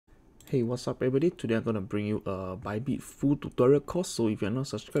Hey, what's up everybody? Today I'm going to bring you a Bybit full tutorial course. So if you're not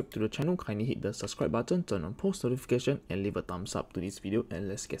subscribed to the channel, kindly hit the subscribe button, turn on post notification and leave a thumbs up to this video, and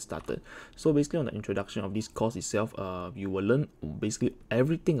let's get started. So basically on the introduction of this course itself, you will learn basically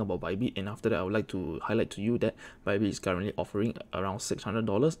everything about Bybit, and after that I would like to highlight to you that Bybit is currently offering around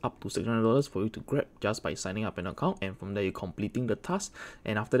 $600 up to $600 for you to grab just by signing up an account, and from there you're completing the task.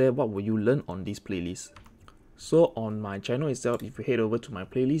 And after that, what will you learn on this playlist? So on my channel itself, if you head over to my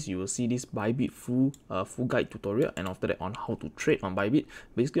playlist, you will see this Bybit full guide tutorial, and after that on how to trade on Bybit.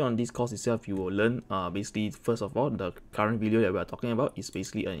 Basically on this course itself, you will learn basically first of all, the current video that we are talking about is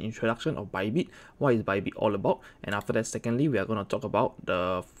basically an introduction of Bybit. What is Bybit all about? And after that, secondly, we are going to talk about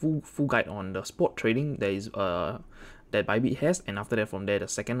the full guide on the spot trading that is that Bybit has. And after that, from there, the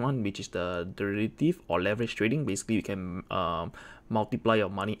second one, which is the derivative or leverage trading. Basically you can multiply your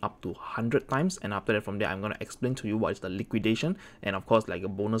money up to 100 times. And after that, from there, I'm going to explain to you what is the liquidation, and of course like a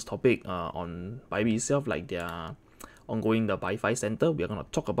bonus topic on Bybit itself, like their ongoing the Wi-Fi center. We are going to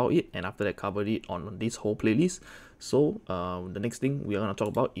talk about it, and after that cover it on this whole playlist. So the next thing we are going to talk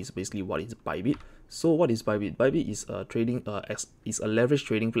about is basically what is Bybit. So what is Bybit? Bybit is a trading is a leverage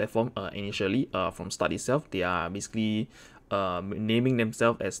trading platform. Initially from start itself, they are basically naming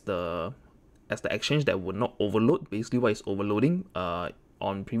themselves as the exchange that would not overload. Basically what is overloading?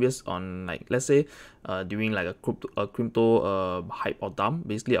 On like, let's say during like a crypto hype or dump,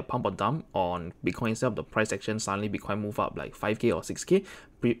 basically a pump or dump on Bitcoin itself, the price action suddenly Bitcoin move up like 5k or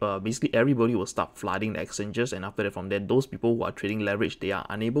 6k. Basically everybody will start flooding the exchanges, and after that, from there, those people who are trading leverage, they are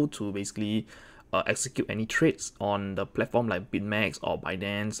unable to basically execute any trades on the platform like BitMEX or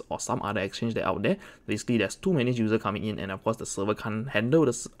Binance or some other exchange that out there. Basically there's too many users coming in, and of course the server can't handle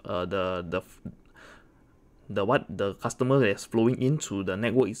the customer that's flowing into the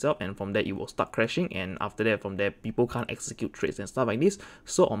network itself, and from there it will start crashing, and after that, from there, people can't execute trades and stuff like this.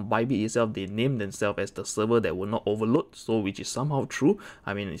 So on Bybit itself, they name themselves as the server that will not overload, so which is somehow true.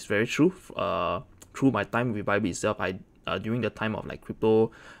 I mean, it's very true. Through my time with Bybit itself, during the time of like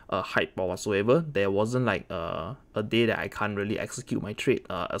crypto hype or whatsoever, there wasn't like a day that I can't really execute my trade,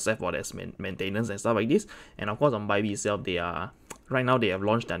 except for there's maintenance and stuff like this. And of course on Bybit itself, right now they have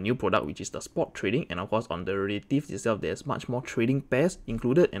launched a new product, which is the spot trading, and of course on the derivatives itself, there's much more trading pairs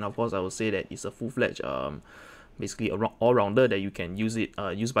included. And of course I would say that it's a full-fledged basically a all-rounder that you can use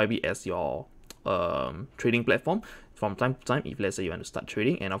Bybit as your trading platform from time to time if let's say you want to start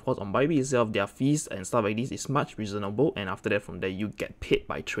trading. And of course on Bybit itself, their fees and stuff like this is much reasonable, and after that, from there, you get paid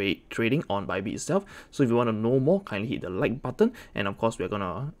by trading on Bybit itself. So if you want to know more, kindly hit the like button, and of course we're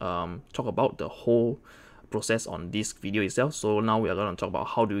gonna talk about the whole process on this video itself. So now we are going to talk about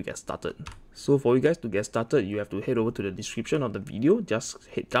how do you get started. So for you guys to get started, you have to head over to the description of the video. Just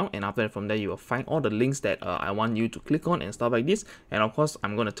head down, and after that, from there, you will find all the links that I want you to click on and stuff like this. And of course,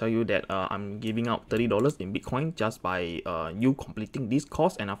 I'm going to tell you that I'm giving out $30 in Bitcoin just by you completing this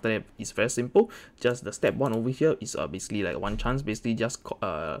course. And after that, it's very simple. Just the step one over here is basically like one chance. Basically just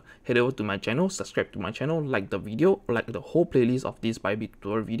head over to my channel, subscribe to my channel, like the video, like the whole playlist of this Bybit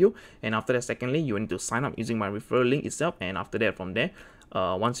tutorial video. And after that, secondly, you need to sign up using my referral link itself. And after that, from there,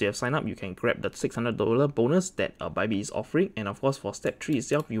 once you have signed up, you can grab the $600 bonus that Bybit is offering. And of course, for step 3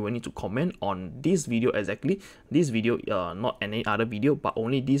 itself, you will need to comment on this video exactly. This video, not any other video, but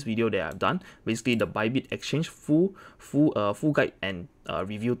only this video that I've done. Basically, the Bybit exchange full guide and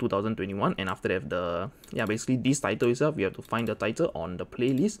review 2021. And after that, basically this title itself, you have to find the title on the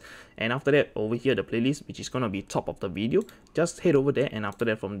playlist. And after that, over here, the playlist, which is gonna be top of the video, just head over there. And after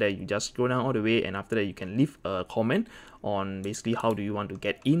that, from there, you just scroll down all the way, and after that, you can leave a comment on basically how do you want to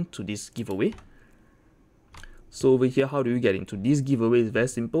get into this giveaway. So over here, how do you get into this giveaway? Is very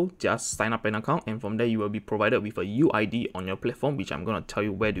simple. Just sign up an account, and from there you will be provided with a UID on your platform, which I'm going to tell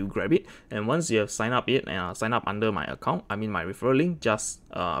you where do you grab it. And once you have signed up sign up under my account, I mean my referral link, just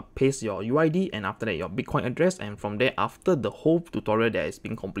paste your UID, and after that your Bitcoin address. And from there, after the whole tutorial that is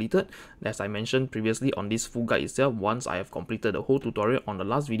being completed, as I mentioned previously on this full guide itself, once I have completed the whole tutorial, on the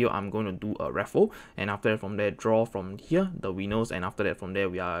last video I'm going to do a raffle, and after that, from there, draw from here the winners, and after that, from there,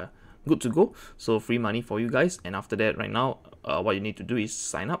 we are good to go. So free money for you guys. And after that, right now, what you need to do is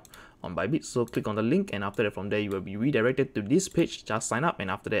sign up on Bybit. So click on the link, and after that, from there, you will be redirected to this page. Just sign up, and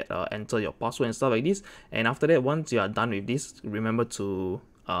after that, enter your password and stuff like this. And after that, once you are done with this, remember to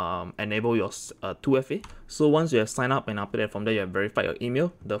enable your 2FA. So once you have signed up, and after that, from there, you have verified your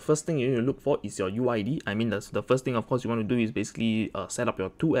email, the first thing you need to look for is your UID. I mean, the first thing, of course, you want to do is basically set up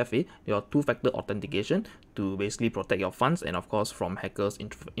your 2FA, your two-factor authentication, to basically protect your funds, and of course from hackers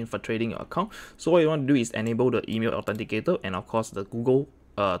infiltrating your account. So what you want to do is enable the email authenticator, and of course the Google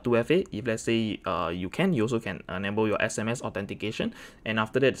 2FA. If let's say you also can enable your SMS authentication. And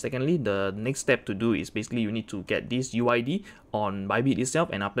after that, secondly, the next step to do is basically you need to get this UID on Bybit itself,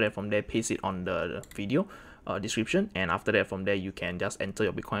 and after that from there paste it on the video description, and after that from there you can just enter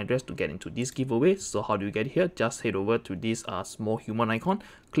your Bitcoin address to get into this giveaway. So how do you get here? Just head over to this small human icon,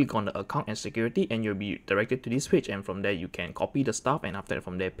 click on the account and security, and you'll be directed to this page, and from there you can copy the stuff, and after that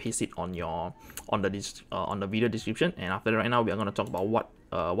from there paste it on your on the video description. And after that, right now we are going to talk about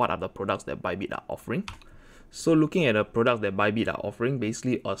what are the products that Bybit are offering. So looking at the products that Bybit are offering,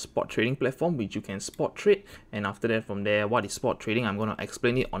 basically a spot trading platform which you can spot trade, and after that from there, what is spot trading? I'm going to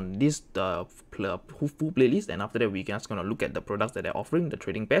explain it on this full playlist, and after that we're just going to look at the products that they're offering, the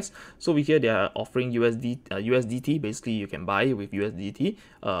trading pairs. So over here they are offering USDT. Basically you can buy with USDT,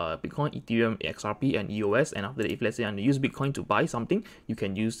 Bitcoin, Ethereum, XRP, and EOS. And after that, if let's say I want to use Bitcoin to buy something, you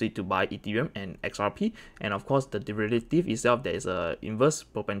can use it to buy Ethereum and XRP. And of course the derivative itself, there is a inverse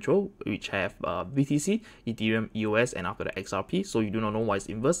perpetual which have BTC, Ethereum, EOS, and after the XRP. So you do not know why it's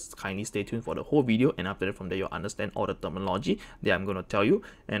inverse, kindly stay tuned for the whole video, and after that from there you'll understand all the terminology that I'm going to tell you.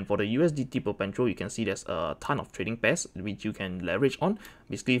 And for the USDT perpetual, you can see there's a ton of trading pairs which you can leverage on.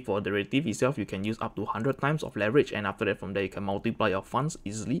 Basically for derivative itself, you can use up to 100 times of leverage, and after that from there you can multiply your funds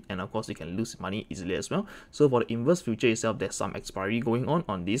easily, and of course you can lose money easily as well. So for the inverse future itself, there's some expiry going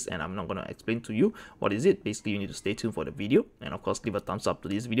on this, and I'm not going to explain to you what is it. Basically you need to stay tuned for the video, and of course give a thumbs up to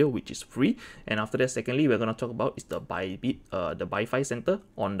this video, which is free. And after that, secondly, we're going to talk about is the Bybit, the Bi-Fi Center.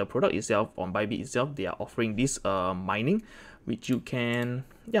 On the product itself, on Bybit itself, they are offering this mining, which you can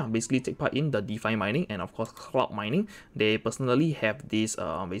basically take part in the DeFi mining and of course cloud mining. They personally have this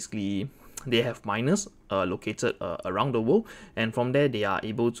basically they have miners located around the world, and from there they are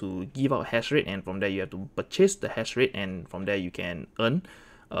able to give out hash rate, and from there you have to purchase the hash rate, and from there you can earn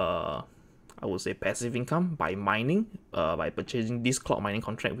I would say passive income by mining, by purchasing this cloud mining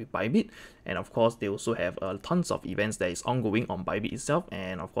contract with Bybit. And of course they also have tons of events that is ongoing on Bybit itself.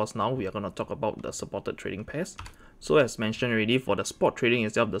 And of course now we are going to talk about the supported trading pairs. So as mentioned already, for the spot trading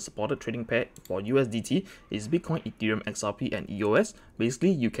itself, the supported trading pair for USDT is Bitcoin, Ethereum, XRP, and EOS. Basically,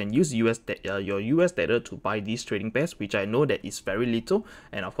 you can use your US Tether to buy these trading pairs, which I know that is very little.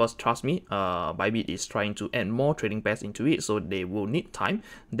 And of course, trust me, Bybit is trying to add more trading pairs into it, so they will need time.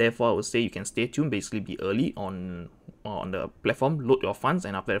 Therefore, I would say you can stay tuned, basically be early on the platform, load your funds,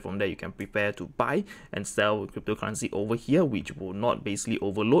 and after that from there you can prepare to buy and sell cryptocurrency over here, which will not basically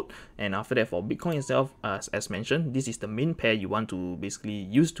overload. And after that, for Bitcoin itself, as mentioned, this is the main pair you want to basically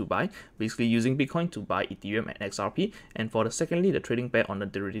use to buy, basically using Bitcoin to buy Ethereum and XRP. And for the secondly, the trading pair on the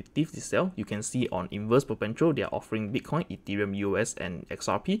derivatives itself, you can see on inverse perpetual they are offering Bitcoin, Ethereum, EOS, and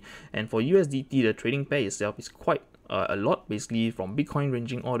XRP. And for USDT, the trading pair itself is quite a lot, basically from Bitcoin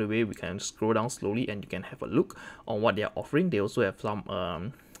ranging all the way. We can scroll down slowly and you can have a look on what they are offering. They also have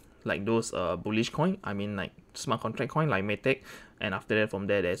some like those bullish coin, I mean like smart contract coin like Matic, and after that from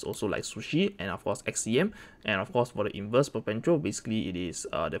there there's also like Sushi, and of course XCM. And of course for the inverse perpetual, basically it is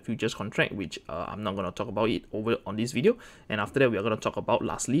the futures contract, which I'm not going to talk about it over on this video. And after that we are going to talk about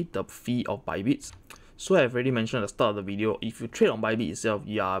lastly the fee of Bybit. So I've already mentioned at the start of the video, if you trade on Bybit itself,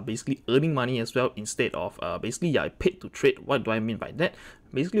 you are basically earning money as well, instead of basically you are paid to trade. What do I mean by that?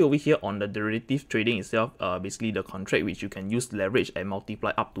 Basically over here on the derivative trading itself, basically the contract which you can use leverage and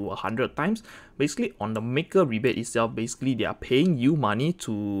multiply up to 100 times. Basically on the maker rebate itself, basically they are paying you money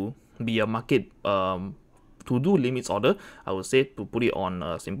to be a market to do limits order, I would say, to put it on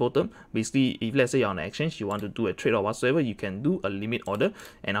a simple term. Basically, if let's say you're on an exchange, you want to do a trade or whatsoever, you can do a limit order,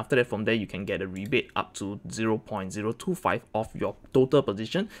 and after that from there you can get a rebate up to 0.025 of your total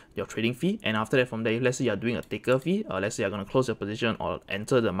position, your trading fee. And after that from there, if let's say you're doing a taker fee, let's say you're going to close your position or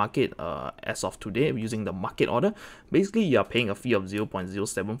enter the market as of today using the market order, basically you are paying a fee of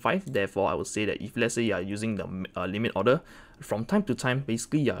 0.075. Therefore I would say that if let's say you are using the limit order, from time to time,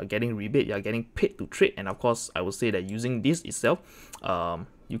 basically you are getting rebate, you are getting paid to trade. And of course I would say that using this itself,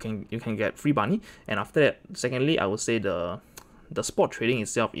 you can get free money. And after that, secondly, I would say the spot trading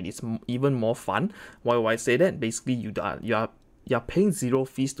itself, it is even more fun. Why would I say that? Basically you are paying zero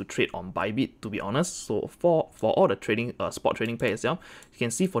fees to trade on Bybit, to be honest. So for all the trading spot trading pair itself, you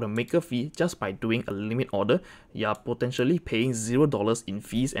can see for the maker fee, just by doing a limit order, you are potentially paying $0 in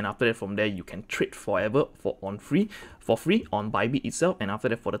fees, and after that from there you can trade forever for free on Bybit itself. And after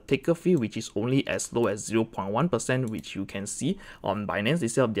that, for the taker fee, which is only as low as 0.1%, which you can see on Binance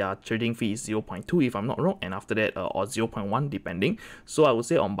itself, their trading fee is 0.2 if I'm not wrong, and after that or 0.1 depending. So I would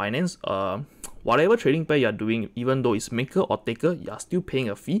say on Binance, whatever trading pair you are doing, even though it's maker or taker, you are still paying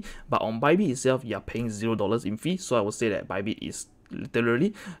a fee. But on Bybit itself, you are paying $0 in fee. So I would say that Bybit is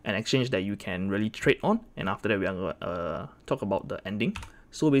literally an exchange that you can really trade on. And after that, we are going to talk about the ending.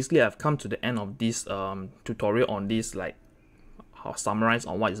 So basically, I've come to the end of this tutorial on this, like how summarize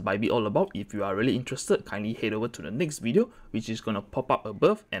on what is Bybit all about. If you are really interested, kindly head over to the next video, which is gonna pop up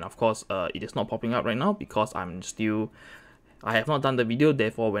above. And of course, it is not popping up right now because I have not done the video.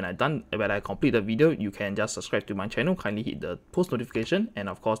 Therefore, when I complete the video, you can just subscribe to my channel. Kindly hit the post notification and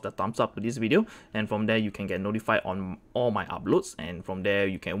of course the thumbs up to this video. And from there, you can get notified on all my uploads. And from there,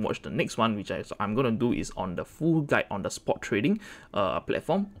 you can watch the next one, which I'm gonna do is on the full guide on the spot trading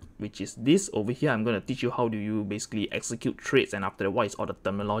platform, which is this over here. I'm going to teach you how do you basically execute trades, and after that, what is all the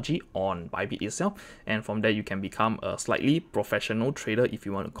terminology on Bybit itself. And from there, you can become a slightly professional trader if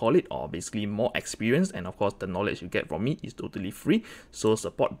you want to call it, or basically more experienced. And of course, the knowledge you get from me is totally free. So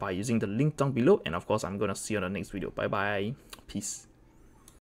support by using the link down below. And of course, I'm going to see you on the next video. Bye bye. Peace.